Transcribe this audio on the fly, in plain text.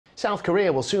South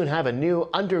Korea will soon have a new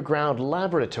underground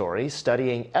laboratory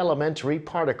studying elementary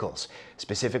particles,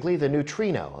 specifically the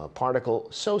neutrino, a particle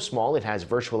so small it has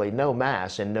virtually no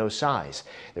mass and no size.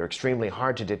 They're extremely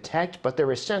hard to detect, but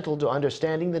they're essential to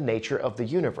understanding the nature of the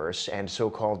universe and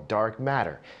so-called dark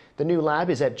matter. The new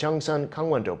lab is at Jeongseon,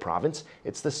 Gangwon-do Province.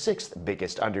 It's the 6th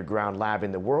biggest underground lab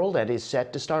in the world and is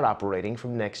set to start operating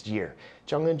from next year.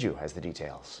 Jeong Eun-joo has the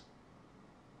details.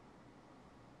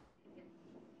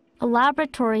 A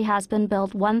laboratory has been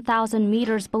built 1,000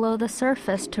 meters below the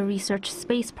surface to research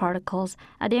space particles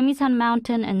at Yemisan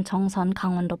Mountain in Jeongseon,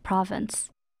 Gangwon-do Province.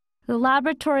 The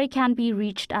laboratory can be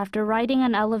reached after riding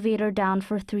an elevator down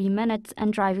for 3 minutes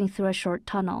and driving through a short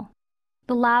tunnel.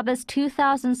 The lab is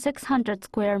 2,600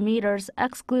 square meters,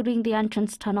 excluding the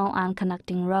entrance tunnel and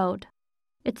connecting road.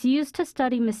 It's used to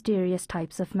study mysterious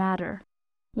types of matter.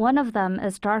 One of them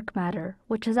is dark matter,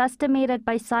 which is estimated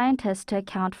by scientists to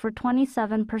account for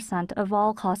 27% of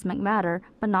all cosmic matter,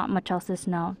 but not much else is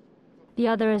known. The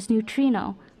other is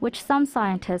neutrino, which some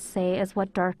scientists say is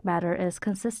what dark matter is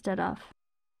consisted of.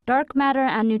 Dark matter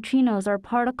and neutrinos are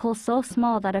particles so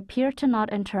small that appear to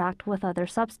not interact with other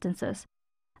substances,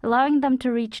 allowing them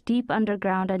to reach deep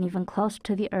underground and even close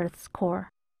to the Earth's core.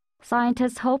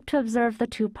 Scientists hope to observe the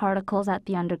two particles at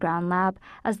the underground lab,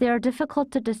 as they are difficult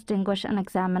to distinguish and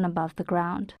examine above the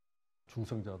ground.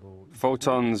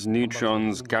 Photons,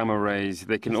 neutrons, gamma rays,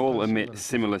 they can all emit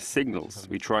similar signals.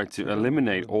 We try to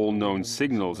eliminate all known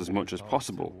signals as much as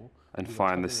possible and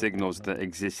find the signals that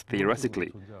exist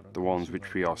theoretically, the ones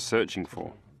which we are searching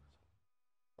for.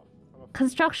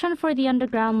 Construction for the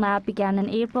underground lab began in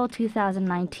April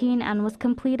 2019 and was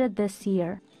completed this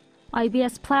year.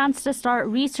 IBS plans to start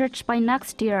research by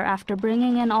next year after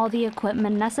bringing in all the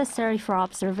equipment necessary for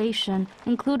observation,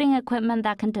 including equipment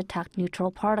that can detect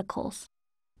neutral particles.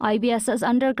 IBS's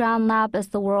underground lab is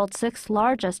the world's 6th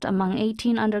largest among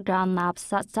 18 underground labs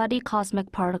that study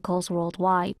cosmic particles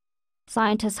worldwide.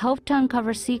 Scientists hope to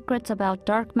uncover secrets about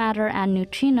dark matter and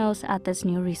neutrinos at this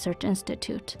new research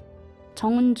institute.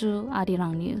 Jeong Eun-joo,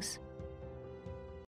 Arirang News.